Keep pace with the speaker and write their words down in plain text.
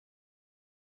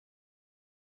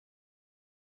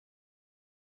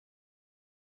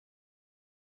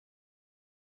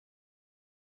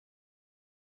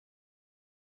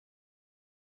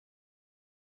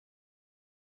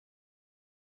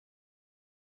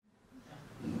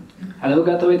Hello,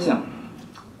 Katowice.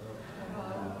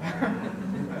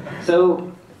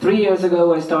 So, 3 years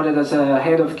ago I started as a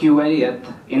head of QA at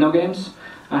InnoGames.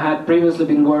 I had previously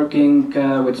been working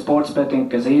with sports betting,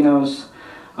 casinos,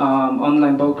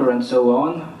 online poker and so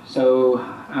on. So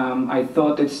I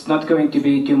thought it's not going to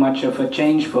be too much of a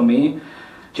change for me,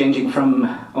 changing from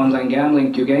online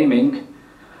gambling to gaming.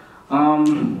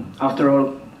 After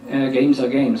all, games are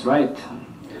games, right?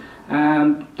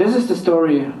 And this is the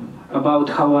story about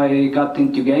how I got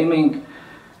into gaming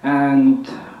and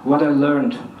what I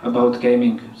learned about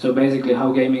gaming. So basically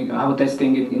how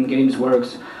testing in games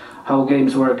works, how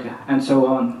games work, and so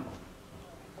on.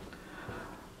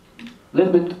 A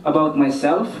little bit about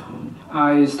myself.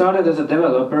 I started as a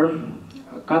developer,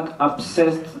 got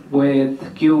obsessed with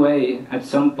QA at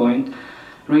some point,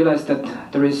 realized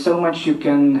that there is so much you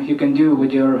can do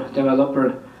with your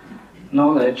developer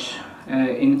knowledge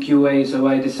in QA, so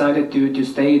I decided to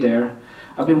stay there.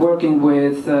 I've been working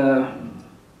with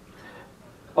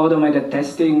automated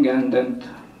testing and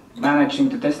managing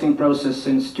the testing process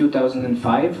since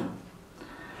 2005.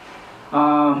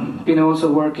 Been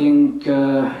also working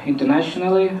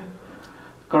internationally,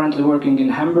 currently working in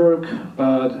Hamburg,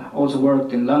 but also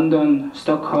worked in London,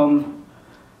 Stockholm,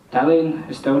 Tallinn,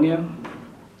 Estonia.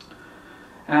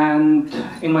 And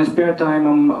in my spare time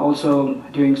I'm also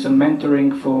doing some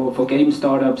mentoring for game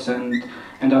startups and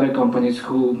other companies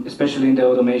who, especially in the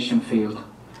automation field.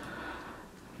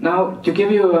 Now, to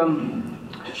give you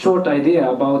a short idea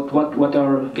about what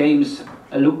our games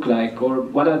look like, or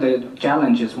what are the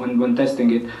challenges when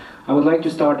testing it, I would like to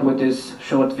start with this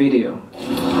short video.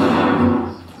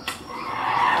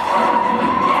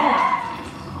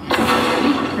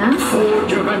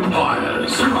 Forge of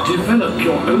Empires. Develop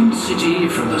your own city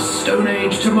from the Stone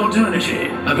Age to modernity.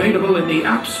 Available in the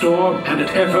App Store and at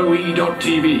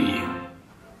foe.tv.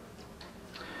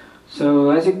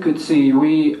 So as you could see,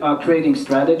 we are creating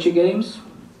strategy games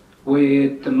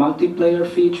with the multiplayer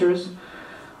features.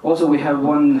 Also we have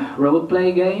one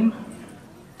role-play game.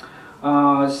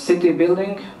 City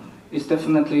building is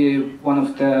definitely one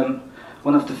of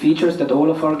the features that all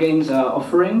of our games are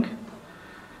offering.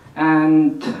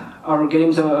 And our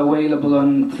games are available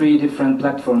on 3 different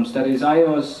platforms, that is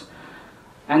iOS,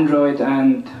 Android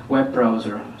and web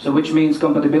browser. So which means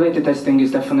compatibility testing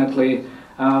is definitely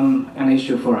an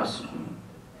issue for us.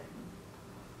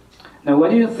 Now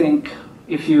what do you think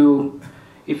if you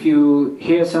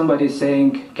hear somebody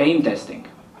saying game testing?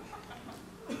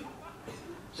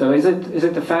 So is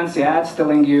it the fancy ads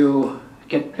telling you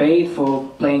get paid for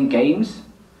playing games?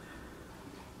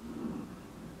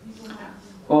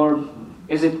 Or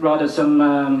is it rather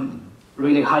some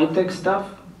really high-tech stuff?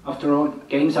 After all,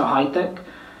 games are high-tech.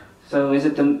 So is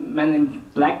it the Men in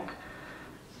Black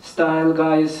style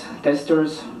guys,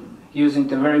 testers, using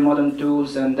the very modern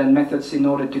tools and then methods in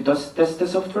order to test the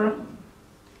software?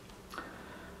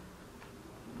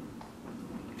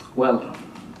 Well,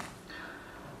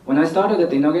 when I started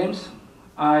at InnoGames,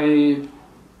 I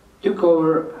took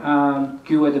over a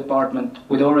QA department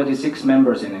with already 6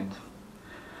 members in it.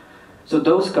 So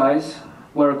those guys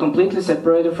were completely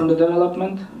separated from the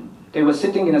development. They were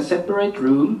sitting in a separate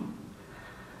room,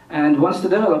 and once the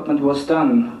development was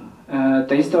done,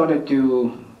 they started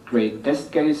to create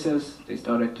test cases, they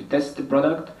started to test the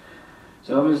product.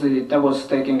 So obviously that was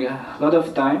taking a lot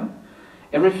of time.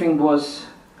 Everything was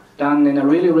done in a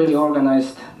really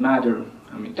organized manner.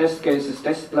 I mean, test cases,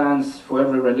 test plans for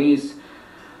every release.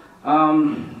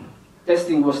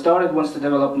 Testing was started once the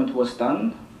development was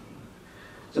done.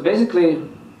 So basically,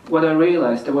 what I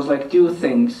realized, there was like 2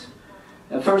 things.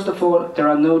 First of all, there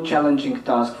are no challenging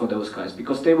tasks for those guys,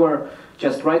 because they were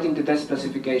just writing the test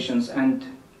specifications and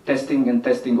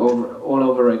testing all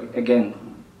over again.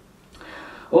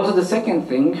 Also, the second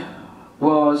thing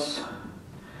was,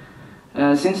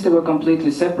 since they were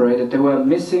completely separated, they were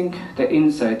missing the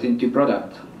insight into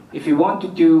product. If you want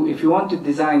to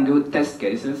design good test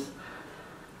cases,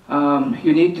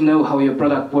 you need to know how your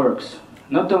product works.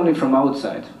 Not only from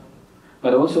outside,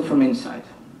 but also from inside.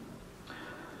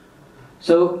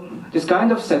 So this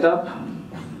kind of setup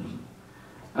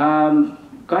kind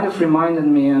of reminded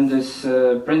me on this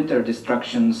printer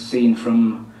destruction scene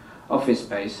from Office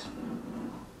Space.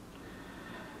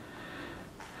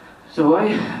 So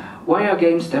why are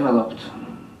games developed?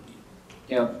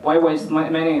 Yeah, why waste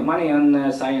money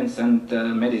on science and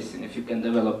medicine if you can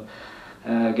develop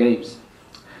games?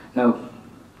 Now,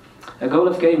 the goal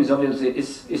of games obviously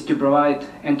is to provide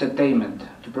entertainment,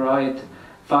 to provide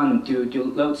fun to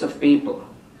loads of people.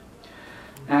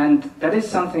 And that is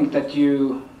something that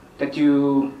you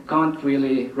can't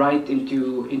really write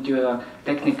into a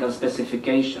technical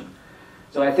specification.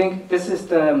 So I think this is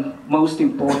the most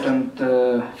important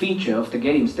feature of the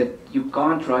games, that you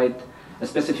can't write a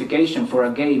specification for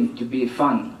a game to be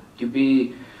fun, to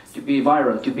be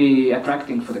viral, to be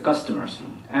attracting for the customers.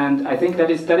 And I think that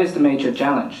is the major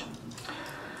challenge.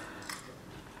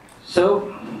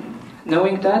 So,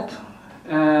 knowing that,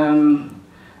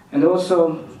 and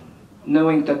also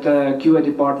knowing that the QA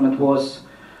department was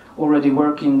already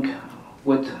working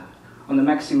on the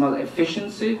maximal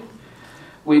efficiency,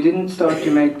 we didn't start to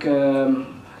make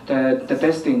the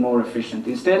testing more efficient.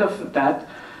 Instead of that,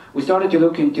 we started to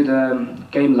look into the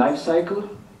game life cycle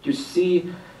to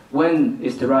see when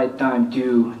is the right time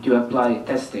to apply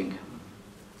testing.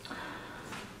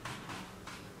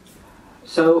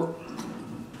 So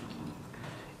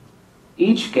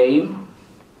each game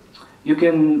you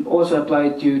can also apply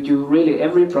to really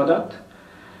every product.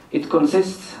 It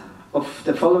consists of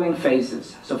the following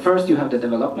phases. So first you have the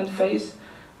development phase,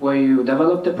 where you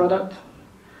develop the product,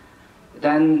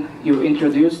 then you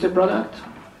introduce the product,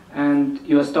 and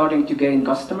you are starting to gain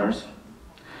customers.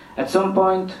 At some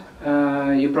point,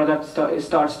 your product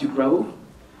starts to grow.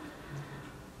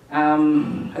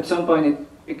 At some point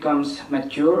it becomes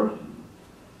mature,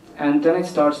 and then it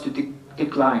starts to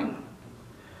decline.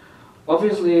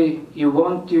 Obviously, you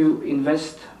want to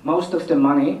invest most of the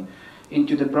money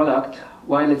into the product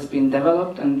while it's been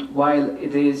developed and while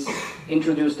it is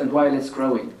introduced and while it's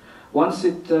growing. Once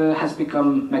it has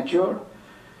become mature,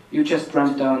 you just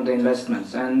ramp down the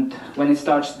investments, and when it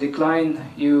starts to decline,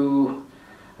 you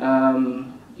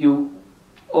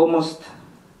almost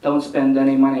don't spend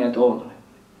any money at all.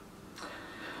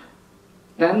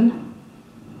 Then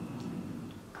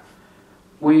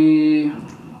we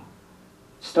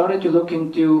started to look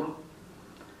into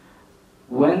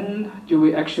when do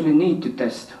we actually need to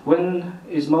test? When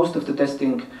is most of the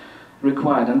testing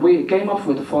required? And we came up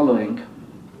with the following.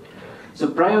 So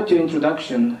prior to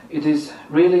introduction, it is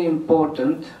really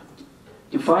important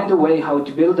to find a way how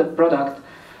to build a product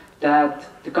that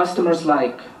the customers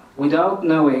like without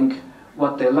knowing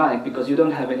what they like, because you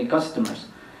don't have any customers.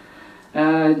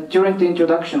 During the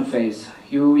introduction phase,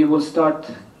 you will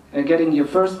start getting your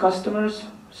first customers,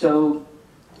 so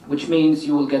which means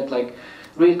you will get like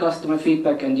real customer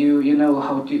feedback, and you know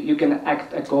how you can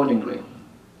act accordingly.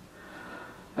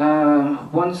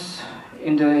 Once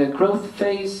in the growth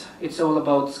phase, it's all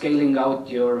about scaling out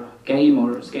your game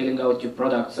or scaling out your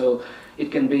product. So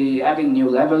it can be adding new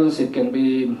levels, it can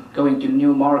be going to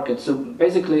new markets. So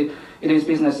basically, it is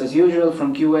business as usual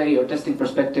from QA or testing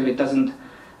perspective. It doesn't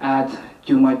add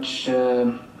too much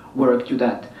work to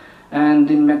that. And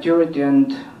in maturity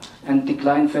and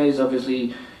decline phase,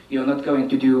 obviously, you're not going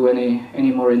to do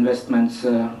any more investments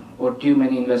or too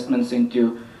many investments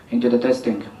into the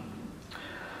testing.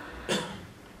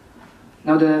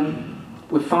 Now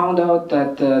we found out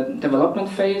that the development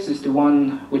phase is the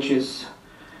one which is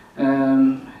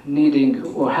needing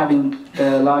or having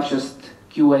the largest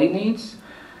QA needs,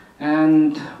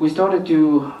 and we started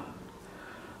to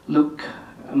look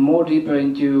more deeper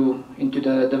into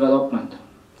the development.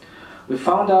 We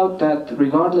found out that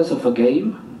regardless of a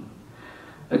game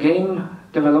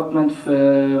development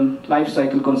life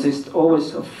cycle consists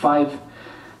always of 5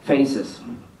 phases.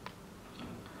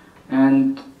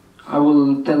 And I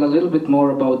will tell a little bit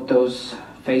more about those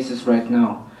phases right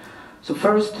now. So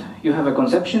first, you have a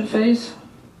conception phase.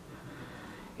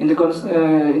 In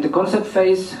the concept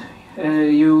phase,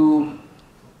 you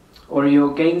or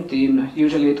your game team,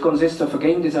 usually it consists of a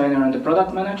game designer and a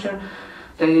product manager.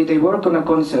 They work on a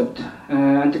concept,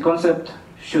 and the concept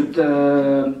should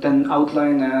then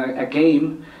outline a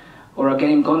game or a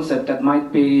game concept that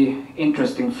might be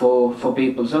interesting for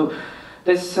people. So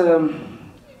this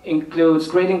includes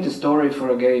creating the story for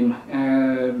a game,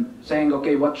 saying,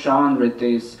 okay, what genre it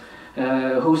is,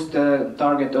 who's the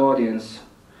target audience,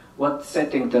 what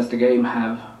setting does the game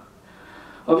have.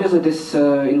 Obviously this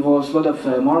involves a lot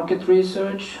of market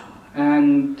research,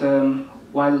 and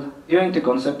while doing the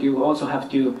concept you also have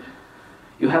to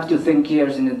think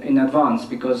years in advance,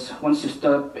 because once you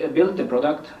start build the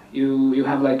product, you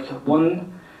have like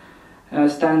one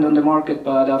stand on the market,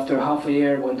 but after half a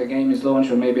year when the game is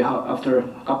launched, or maybe after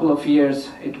a couple of years,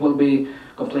 it will be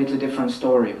a completely different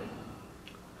story.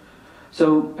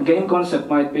 So a game concept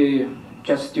might be,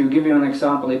 just to give you an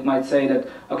example, it might say that,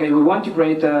 okay, we want to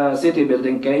create a city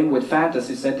building game with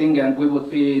fantasy setting, and we would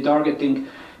be targeting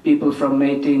people from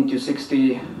 18 to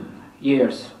 60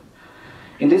 years.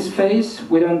 In this phase,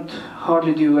 we don't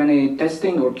hardly do any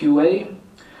testing or QA,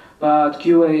 but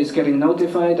QA is getting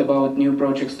notified about new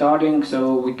projects starting,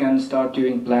 so we can start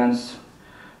doing plans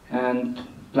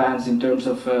in terms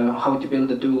of how to build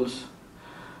the tools.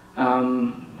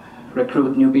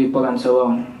 recruit new people and so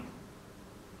on.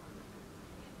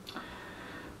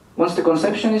 Once the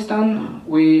conception is done,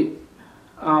 we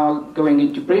are going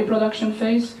into pre-production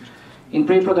phase. In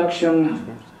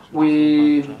pre-production,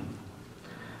 we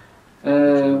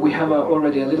have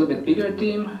already a little bit bigger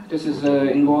team. This is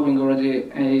involving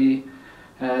already a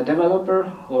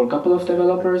developer or a couple of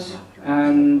developers,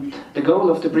 and the goal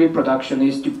of the pre-production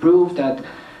is to prove that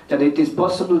it is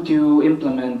possible to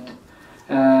implement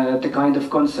the kind of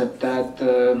concept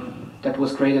that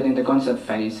was created in the concept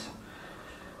phase.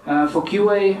 For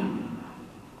QA,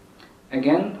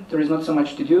 again, there is not so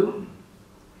much to do,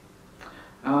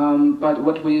 but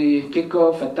what we kick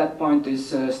off at that point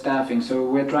is staffing. So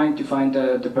we're trying to find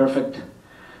the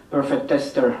perfect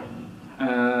tester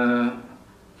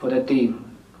for the team.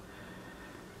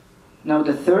 Now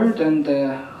the third and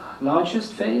the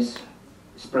largest phase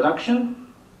is production.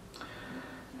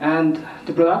 And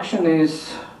the production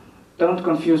is, don't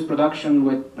confuse production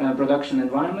with production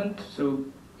environment. So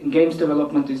in games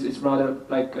development is rather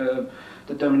like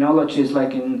the terminology is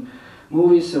like in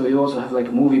movies, so you also have like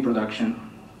a movie production.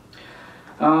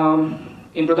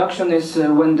 In production is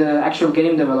when the actual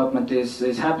game development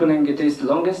is happening. It is the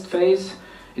longest phase.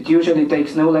 It usually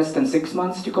takes no less than 6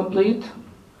 months to complete,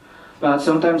 but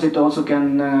sometimes it also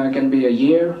can be a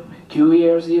year, 2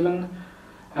 years even.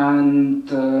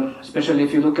 And especially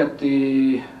if you look at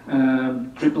the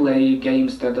AAA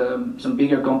games that some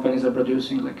bigger companies are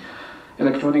producing, like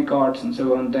Electronic Arts and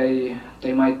so on,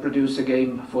 they might produce a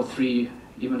game for 3,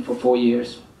 even for 4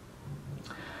 years.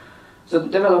 So the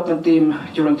development team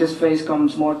during this phase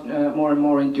comes more and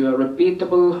more into a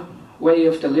repeatable way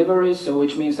of delivery, so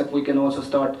which means that we can also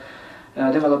start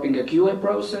developing a QA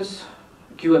process.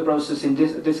 QA process in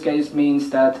this case means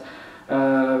that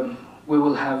we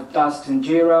will have tasks in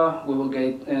Jira, we will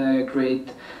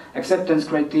create acceptance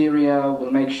criteria,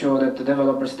 we'll make sure that the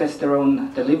developers test their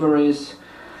own deliveries,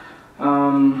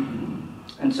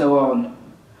 and so on.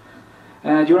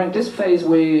 During this phase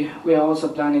we are also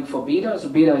planning for beta, so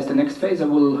beta is the next phase. I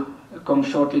will come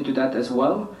shortly to that as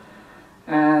well.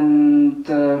 And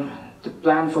the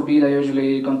plan for beta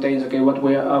usually contains, okay, what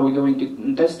are we going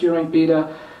to test during beta,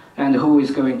 and who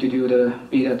is going to do the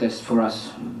beta test for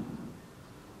us.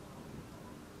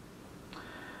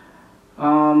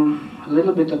 A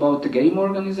little bit about the game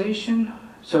organization.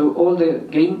 So all the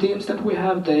game teams that we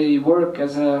have, they work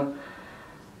as a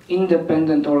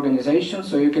independent organization,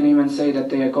 so you can even say that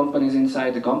they are companies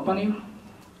inside the company.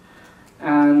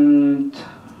 And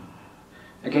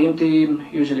a game team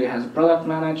usually has a product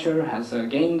manager, has a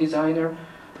game designer,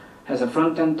 has a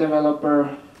front-end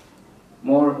developer,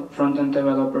 more front-end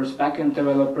developers, back-end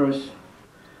developers,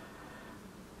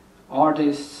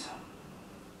 artists.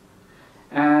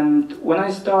 And when I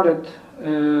started,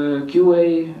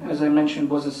 QA, as I mentioned,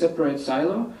 was a separate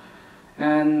silo.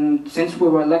 And since we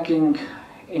were lacking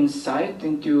insight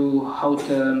into how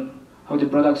the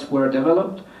products were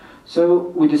developed,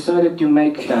 so we decided to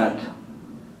make that.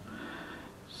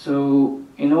 So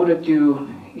in order to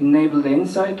enable the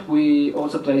insight, we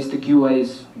also placed the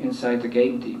QAs inside the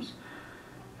game teams.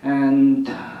 And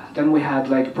then we had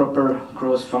like proper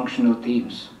cross-functional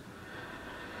teams.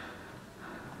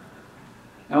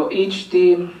 Now each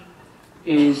team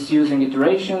is using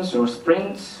iterations or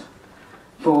sprints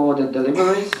for the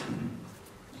deliveries,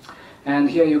 and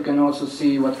here you can also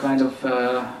see what kind of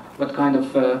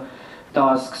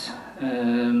tasks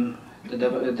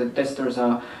the testers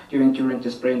are doing during the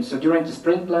sprint. So during the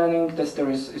sprint planning, tester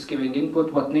is giving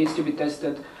input, what needs to be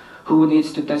tested, who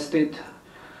needs to test it.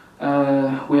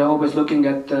 We are always looking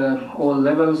at all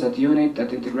levels, at unit,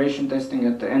 at integration testing,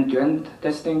 at end-to-end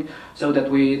testing, so that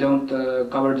we don't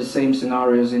cover the same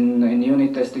scenarios in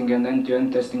unit testing and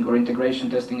end-to-end testing, or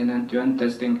integration testing and end-to-end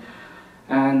testing.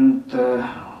 And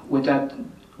with that,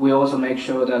 we also make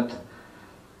sure that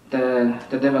the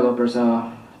developers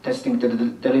are testing the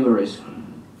deliveries.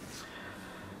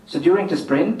 So during the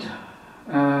sprint,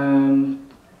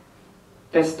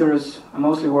 testers are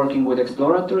mostly working with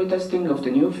exploratory testing of the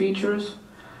new features.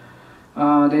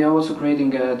 They are also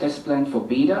creating a test plan for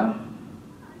beta.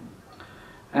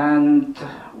 And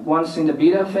once in the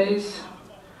beta phase,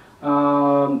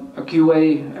 a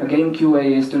game QA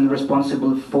is then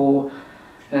responsible for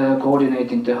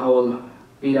coordinating the whole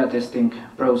beta testing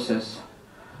process.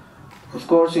 Of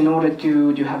course, in order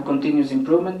to have continuous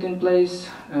improvement in place,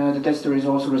 the tester is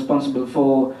also responsible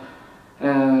for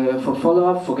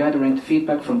follow-up, for gathering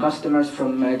feedback from customers,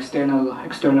 from external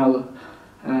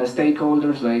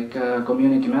stakeholders like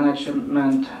community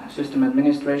management, system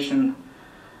administration,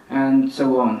 and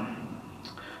so on.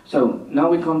 So now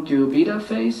we come to beta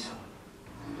phase,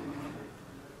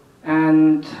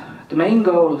 and the main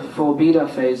goal for beta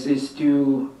phase is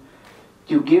to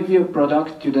give your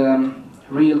product to the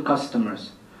real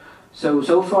customers.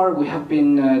 So far we have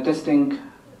been testing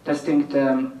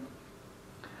the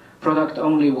product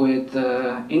only with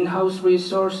in-house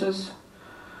resources.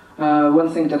 One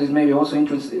thing that is maybe also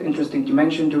interesting to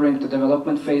mention, during the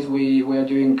development phase we are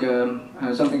doing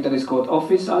something that is called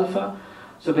Office Alpha.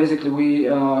 So basically we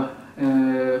are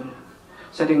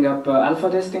setting up an alpha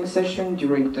testing session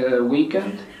during the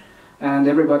weekend, and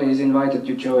everybody is invited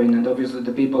to join, and obviously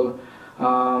the people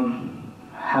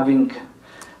having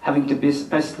the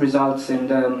best results in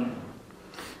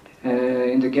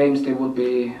the games, they will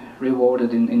be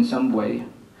rewarded in some way.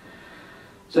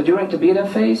 So during the beta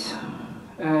phase,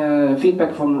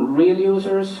 feedback from real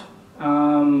users,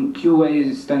 QA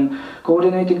is then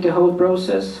coordinating the whole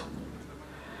process,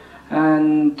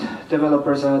 and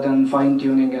developers are then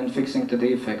fine-tuning and fixing the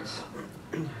defects.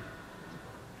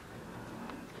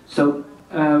 So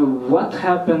what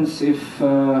happens if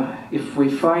we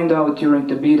find out during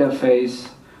the beta phase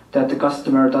that the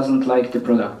customer doesn't like the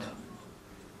product?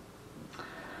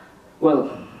 Well,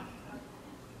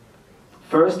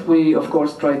 first we of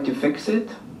course try to fix it,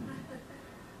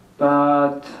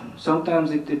 but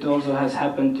sometimes it also has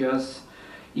happened to us,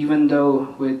 even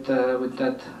though with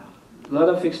that lot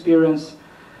of experience,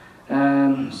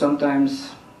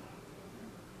 sometimes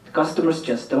the customers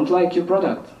just don't like your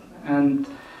product. And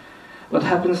what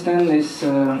happens then is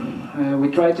we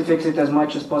try to fix it as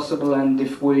much as possible, and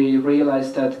if we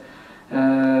realize that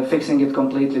fixing it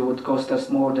completely would cost us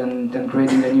more than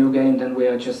creating a new game, then we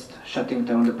are just shutting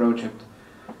down the project.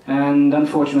 And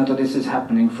unfortunately this is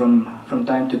happening from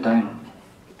time to time.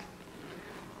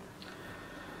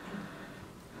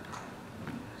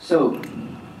 So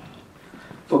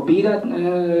for beta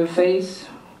phase,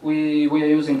 we are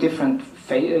using different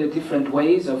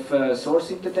ways of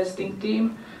sourcing the testing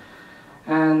team,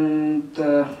 and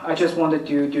I just wanted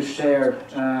to share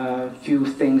a few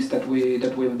things that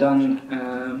we've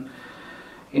done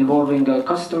involving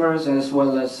customers as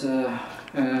well as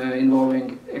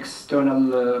involving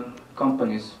external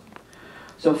companies.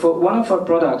 So for one of our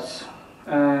products,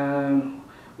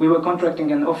 we were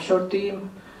contracting an offshore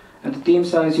team, and the team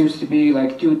size used to be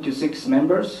like 2 to 6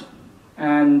 members,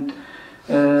 and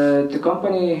the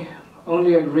company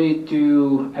only agreed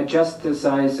to adjust the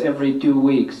size every 2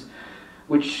 weeks,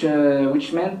 which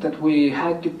meant that we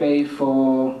had to pay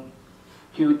for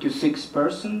 2 to 6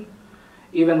 person,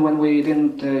 even when we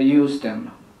didn't use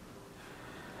them.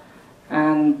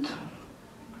 And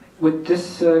with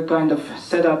this kind of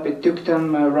setup, it took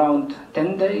them around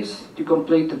 10 days to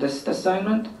complete the test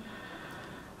assignment.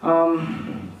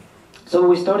 So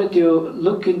we started to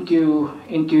look into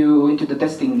the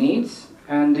testing needs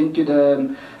and into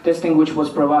the testing which was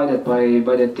provided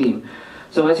by the team.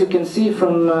 So as you can see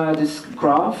from this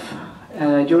graph,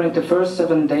 during the first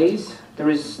 7 days, there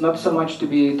is not so much to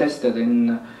be tested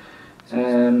in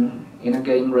a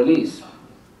game release.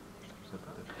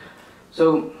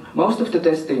 So most of the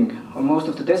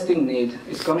testing need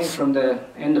is coming from the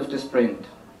end of the sprint.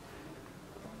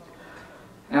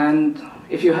 And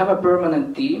if you have a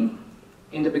permanent team,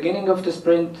 in the beginning of the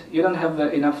sprint, you don't have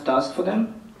enough tasks for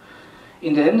them.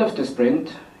 In the end of the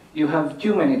sprint, you have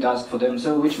too many tasks for them,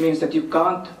 so which means that you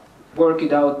can't work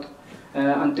it out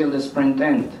until the sprint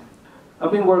end.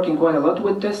 I've been working quite a lot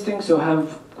with testing, so I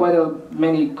have quite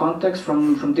many contacts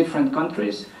from different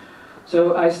countries.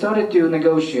 So I started to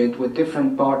negotiate with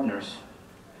different partners.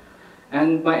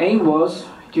 And my aim was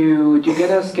to get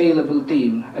a scalable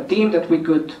team, a team that we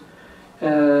could,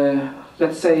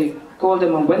 let's say, call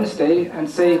them on Wednesday and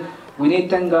say, we need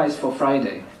 10 guys for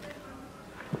Friday.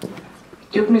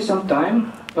 It took me some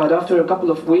time, but after a couple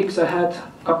of weeks I had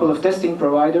a couple of testing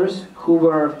providers who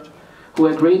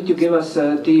agreed to give us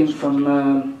a team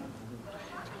from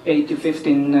 8 to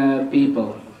 15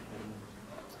 people.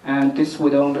 And this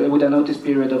with a notice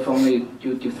period of only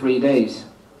 2 to 3 days.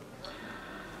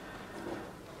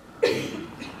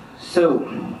 So,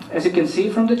 as you can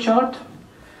see from the chart,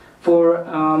 for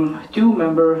a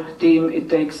 2-member team it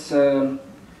takes 10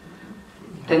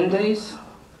 days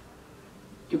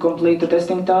to complete the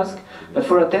testing task, but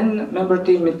for a 10-member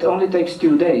team it only takes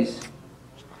 2 days.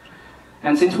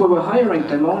 And since we were hiring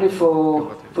them only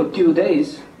for 2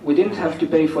 days, we didn't have to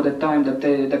pay for the time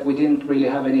that we didn't really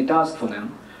have any task for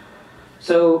them.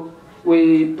 So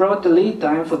we brought the lead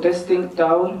time for testing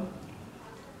down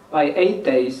by 8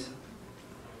 days,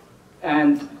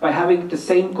 and by having the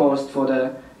same cost for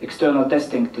the external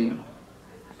testing team.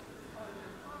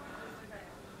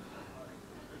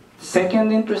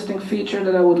 Second interesting feature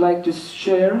that I would like to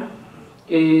share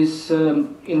is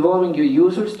involving your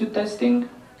users to testing.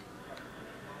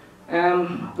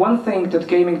 One thing that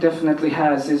gaming definitely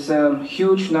has is a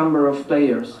huge number of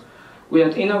players. We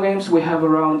at InnoGames, we have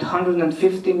around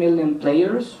 150 million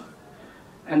players,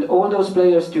 and all those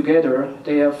players together,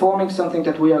 they are forming something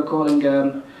that we are calling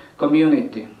a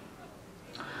community.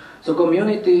 So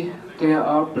community, they are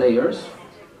our players.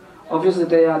 Obviously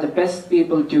they are the best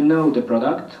people to know the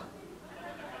product,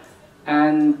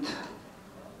 and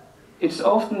it's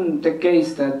often the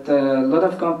case that a lot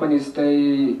of companies,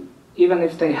 they, even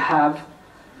if they have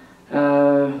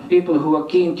people who are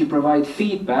keen to provide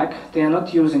feedback, they are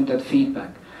not using that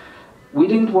feedback. We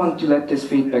didn't want to let this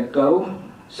feedback go,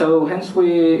 so hence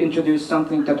we introduced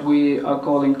something that we are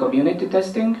calling community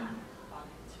testing.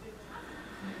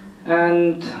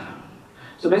 And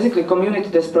so basically community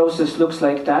test process looks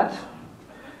like that.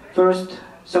 First,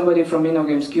 somebody from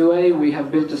InnoGames QA, we have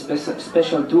built a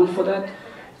special tool for that.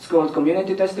 It's called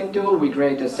community testing tool. We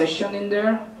create a session in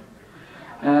there.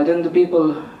 Then the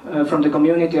people from the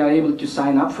community are able to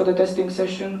sign up for the testing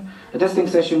session. The testing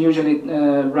session usually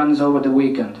runs over the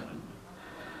weekend.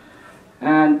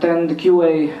 And then the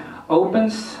QA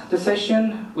opens the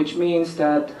session, which means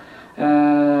that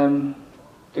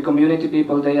the community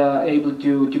people, they are able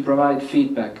to provide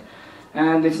feedback.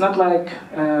 And it's not like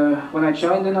when I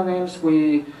joined InnoGames,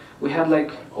 we had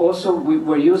like, also we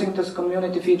were using this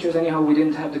community features anyhow, we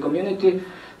didn't have the community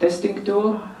testing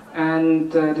tool,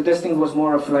 and the testing was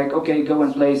more of like, okay, go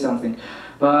and play something.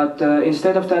 But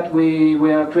instead of that, we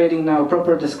are creating now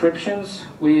proper descriptions.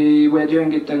 We're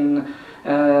doing it in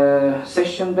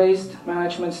session-based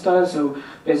management style, so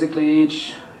basically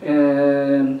each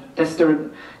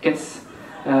tester gets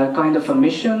kind of a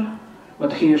mission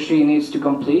what he or she needs to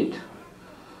complete,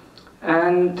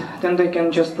 and then they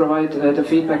can just provide the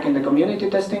feedback in the community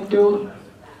testing tool.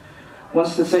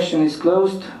 Once the session is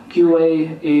closed,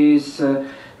 QA is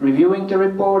reviewing the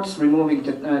reports, removing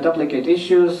the duplicate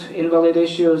issues, invalid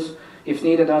issues, if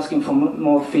needed asking for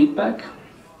more feedback,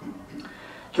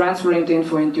 transferring the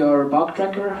info into our bug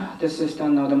tracker. This is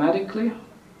done automatically.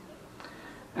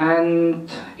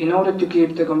 And in order to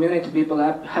keep the community people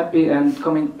happy and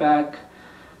coming back,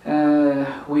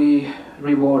 we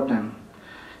reward them.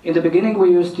 In the beginning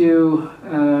we used to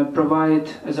provide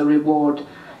as a reward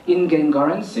in-game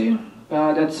currency,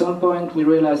 but at some point we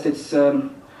realized it's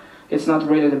not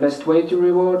really the best way to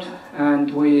reward,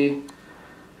 and we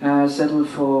settled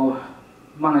for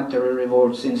monetary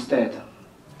rewards instead.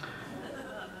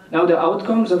 Now the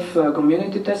outcomes of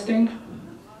community testing.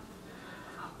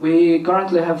 We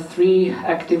currently have 3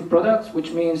 active products,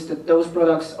 which means that those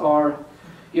products are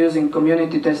using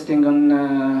community testing on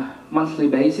a monthly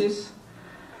basis.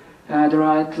 There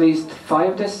are at least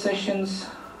 5 test sessions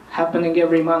happening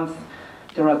every month.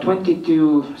 There are 10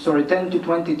 to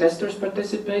 20 testers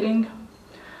participating.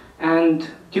 And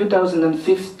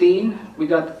 2015, we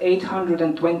got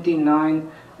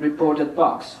 829 reported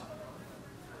bugs,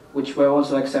 which were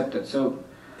also accepted. So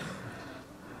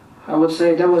I would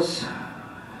say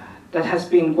that has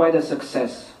been quite a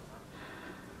success.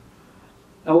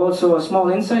 Now also a small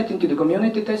insight into the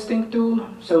community testing tool.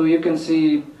 So you can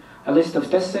see a list of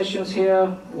test sessions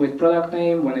here with product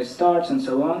name, when it starts, and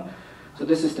so on. So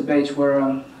this is the page where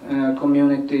a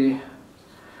community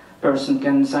person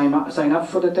can sign up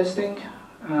for the testing.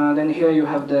 Then here you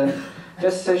have the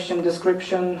test session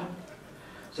description.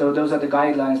 So those are the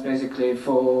guidelines basically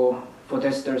for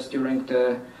testers during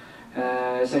the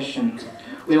session.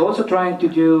 We're also trying to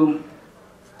do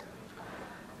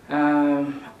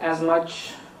as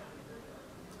much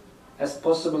as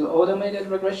possible automated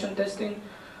regression testing,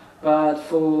 but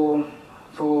for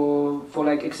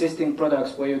like existing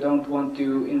products where you don't want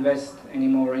to invest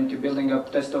anymore into building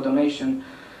up test automation,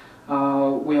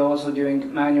 we are also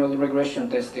doing manual regression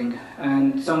testing.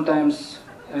 And sometimes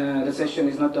the session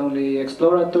is not only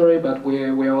exploratory, but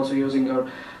we're also using our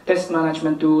test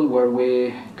management tool where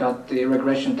we got the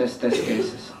regression test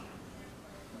cases.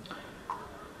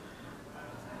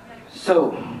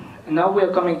 So now we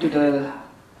are coming to the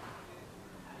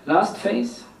last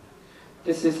phase.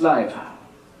 This is live.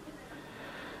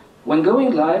 When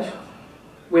going live,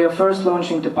 we are first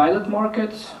launching the pilot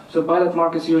markets. So pilot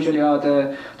markets usually are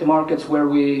the markets where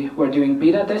we're doing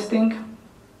beta testing.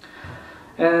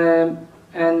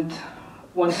 And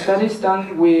once that is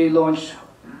done, we launch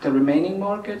the remaining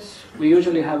markets. We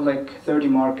usually have like 30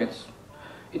 markets.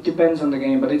 It depends on the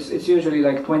game, but it's usually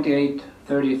like 28,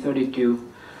 30, 32.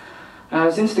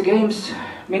 Since the game's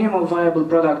minimum viable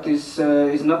product is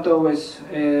not always,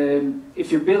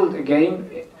 if you build a game,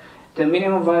 the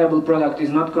minimum viable product is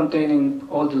not containing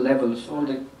all the levels, all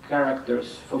the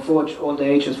characters, for Forge, all the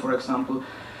ages, for example.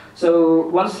 So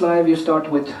once live, you start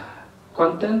with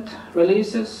content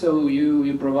releases, so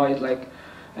you provide like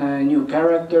new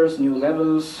characters, new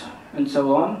levels, and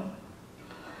so on.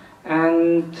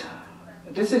 And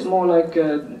this is more like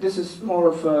of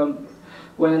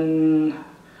when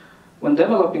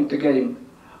developing the game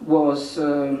was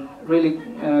really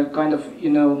kind of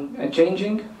a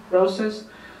changing process.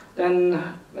 Then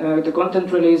the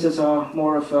content releases are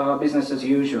more of business as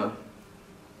usual.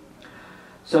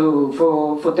 So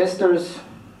for testers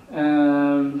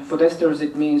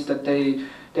it means that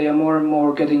they are more and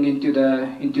more getting into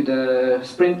the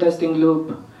sprint testing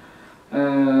loop,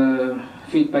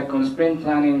 feedback on sprint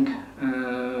planning,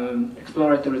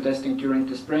 exploratory testing during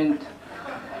the sprint,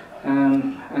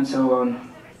 and so on.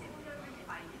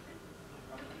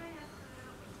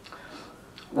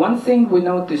 One thing we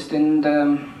noticed in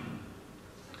the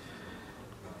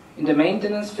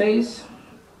maintenance phase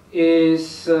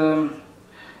is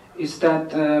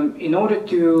that in order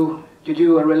to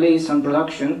do a release on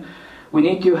production, we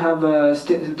need to have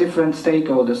different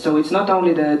stakeholders. So it's not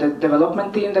only the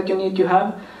development team that you need to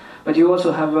have, but you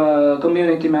also have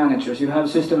community managers, you have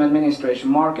system administration,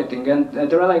 marketing, and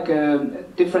there are like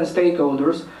different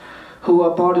stakeholders who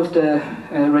are part of the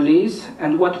release.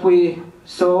 And what we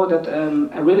saw that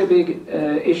a really big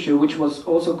issue, which was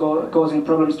also causing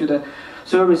problems to the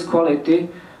service quality,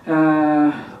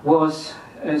 was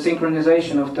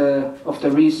synchronization of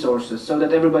the resources, so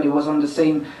that everybody was on the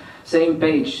same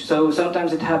page. So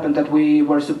sometimes it happened that we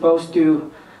were supposed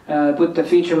to put the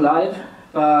feature live,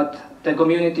 but the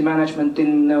community management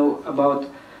didn't know about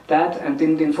that and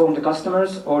didn't inform the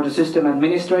customers, or the system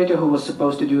administrator who was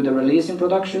supposed to do the release in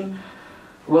production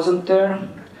wasn't there,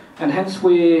 and hence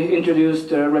we introduced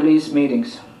release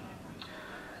meetings.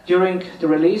 During the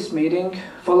release meeting,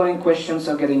 following questions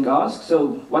are getting asked.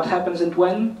 So what happens and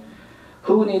when?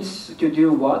 Who needs to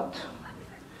do what?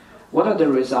 What are the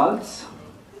results?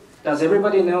 Does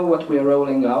everybody know what we are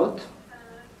rolling out?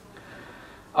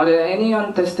 Are there any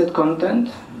untested content?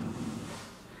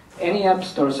 Any App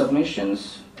Store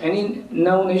submissions? Any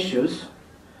known issues?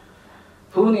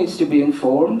 Who needs to be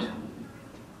informed?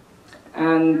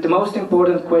 And the most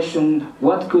important question,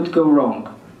 what could go wrong?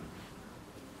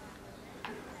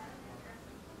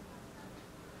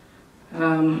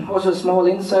 Also a small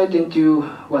insight into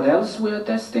what else we are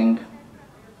testing.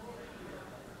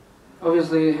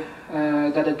 Obviously,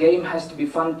 that a game has to be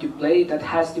fun to play, that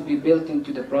has to be built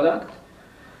into the product.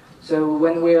 So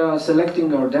when we are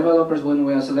selecting our developers, when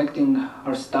we are selecting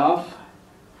our staff,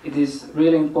 it is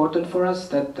really important for us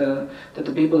that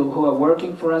the people who are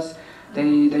working for us,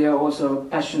 they are also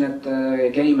passionate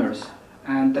gamers,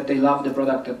 and that they love the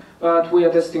product. But we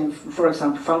are testing, for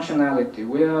example, functionality.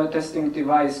 We are testing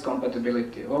device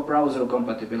compatibility or browser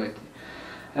compatibility.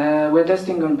 We're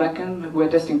testing on backend. We're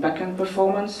testing backend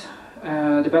performance.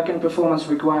 The backend performance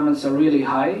requirements are really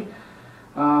high.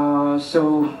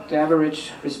 So the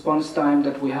average response time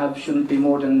that we have shouldn't be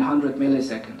more than 100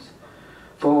 milliseconds.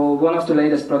 For one of the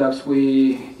latest products,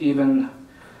 we even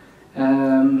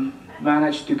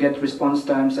managed to get response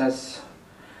times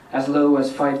as low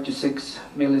as 5 to 6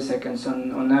 milliseconds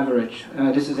on average.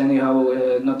 This is anyhow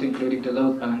not including the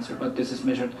load balancer, but this is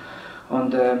measured on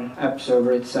the app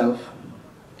server itself.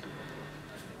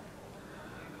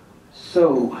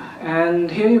 So,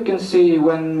 and here you can see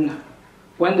when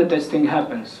the testing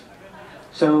happens.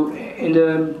 So in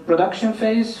the production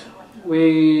phase,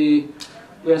 we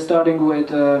are starting with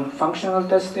functional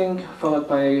testing, followed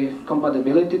by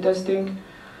compatibility testing.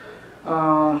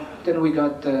 Then we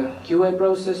got the QA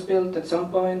process built at some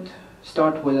point.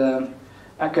 Start with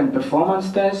backend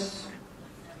performance tests.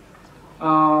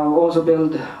 Also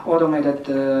build automated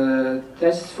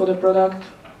tests for the product.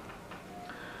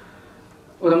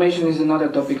 Automation is another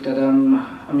topic that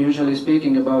I'm usually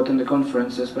speaking about in the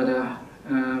conferences, but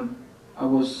I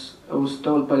was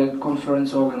told by the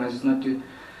conference organizers not to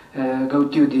go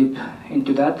too deep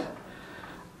into that.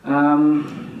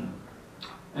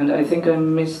 And I think I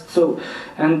missed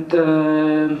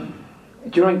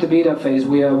during the beta phase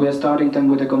we are starting then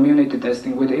with the community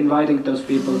testing, with inviting those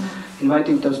people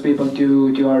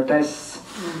to our tests,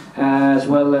 as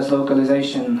well as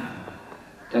localization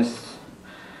tests.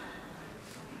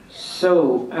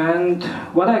 So, and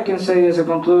what I can say as a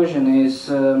conclusion is,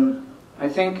 I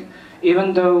think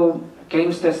even though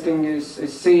games testing is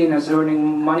seen as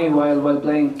earning money while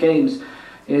playing games,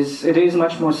 it is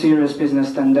much more serious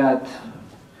business than that.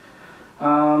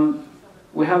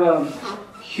 We have a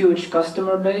huge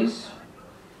customer base,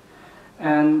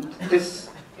 and this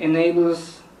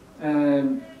enables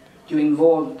to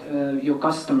involve your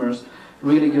customers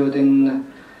really good in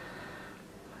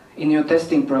your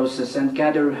testing process and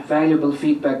gather valuable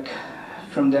feedback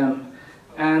from them.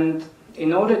 And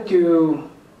in order to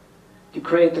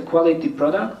create a quality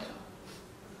product,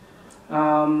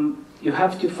 you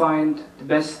have to find the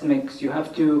best mix. You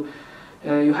have to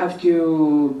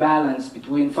balance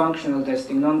between functional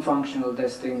testing, non-functional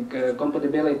testing,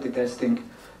 compatibility testing,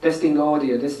 testing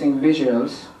audio, testing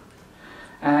visuals,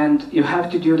 and you have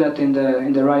to do that in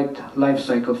the right life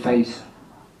cycle phase.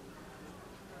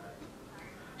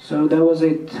 So that was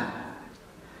it.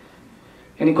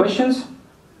 Any questions?